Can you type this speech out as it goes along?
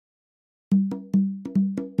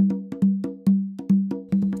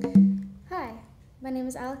name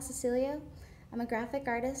is Cecilio. I'm a graphic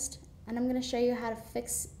artist, and I'm going to show you how to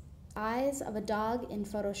fix eyes of a dog in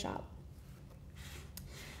Photoshop.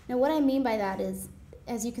 Now what I mean by that is,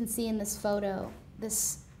 as you can see in this photo,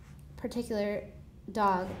 this particular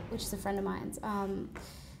dog, which is a friend of mine's,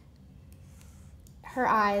 her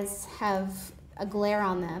eyes have a glare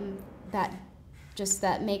on them that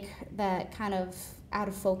make that kind of out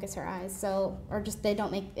of focus her eyes, so, or just they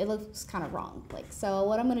don't make, it looks kind of wrong. Like, so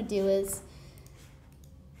what I'm gonna do is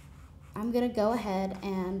I'm gonna go ahead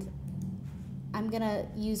and I'm gonna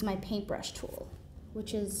use my paintbrush tool,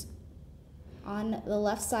 which is on the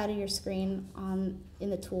left side of your screen in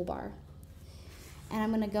the toolbar. And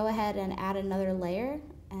I'm gonna go ahead and add another layer,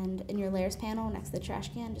 and in your layers panel next to the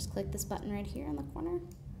trash can, just click this button right here in the corner,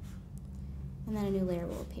 and then a new layer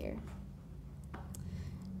will appear.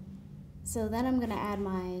 So then I'm gonna add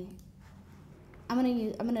I'm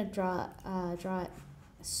gonna draw it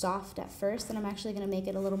soft at first, and I'm actually gonna make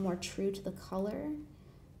it a little more true to the color.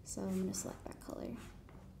 So I'm gonna select that color,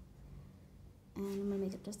 and I'm gonna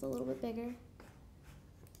make it just a little bit bigger.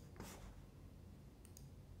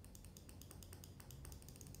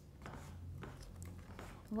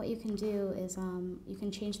 What you can do is you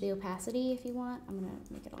can change the opacity if you want. I'm gonna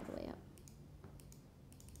make it all the way up.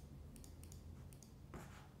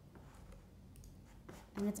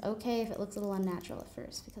 And it's okay if it looks a little unnatural at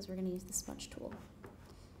first, because we're going to use the smudge tool.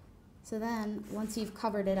 So then, once you've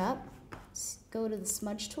covered it up, go to the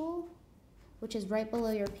smudge tool, which is right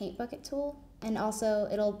below your paint bucket tool. And also,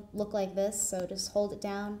 it'll look like this, so just hold it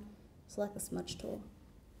down, select the smudge tool.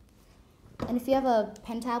 And if you have a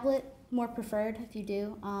pen tablet, more preferred if you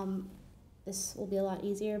do, this will be a lot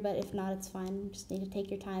easier, but if not, it's fine. You just need to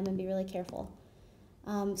take your time and be really careful.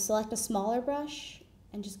 Select a smaller brush,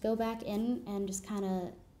 and just go back in and just kind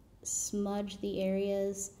of smudge the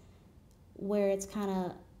areas where it's kind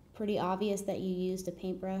of pretty obvious that you used a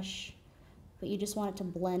paintbrush, but you just want it to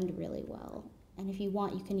blend really well. And if you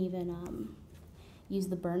want, you can even use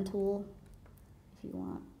the burn tool if you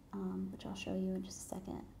want, which I'll show you in just a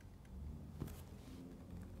second.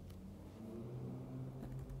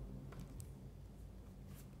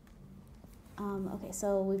 Okay,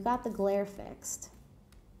 so we've got the glare fixed,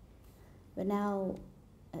 but now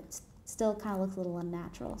it still kind of looks a little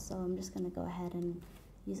unnatural, so I'm just going to go ahead and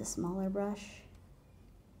use a smaller brush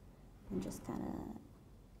and just kind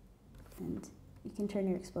of, and you can turn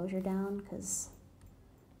your exposure down, because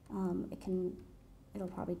it'll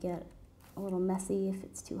probably get a little messy if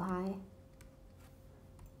it's too high.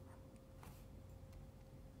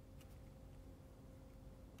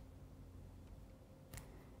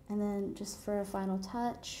 And then just for a final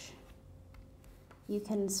touch, you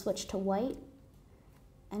can switch to white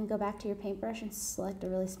and go back to your paintbrush and select a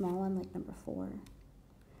really small one, like number 4.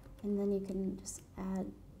 And then you can just add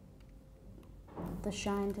the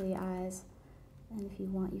shine to the eyes. And if you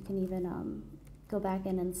want, you can even go back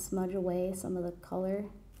in and smudge away some of the color,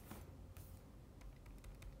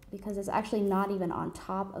 because it's actually not even on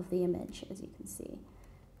top of the image, as you can see.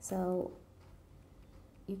 So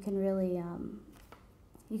you can really,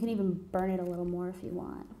 you can even burn it a little more if you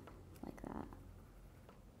want, like that.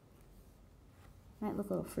 Might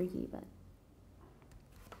look a little freaky, but,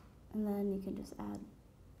 and then you can just add,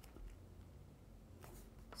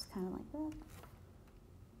 just kind of like that.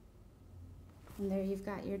 And there you've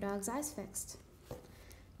got your dog's eyes fixed.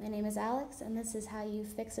 My name is Alex, and this is how you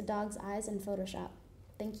fix a dog's eyes in Photoshop.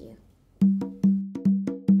 Thank you.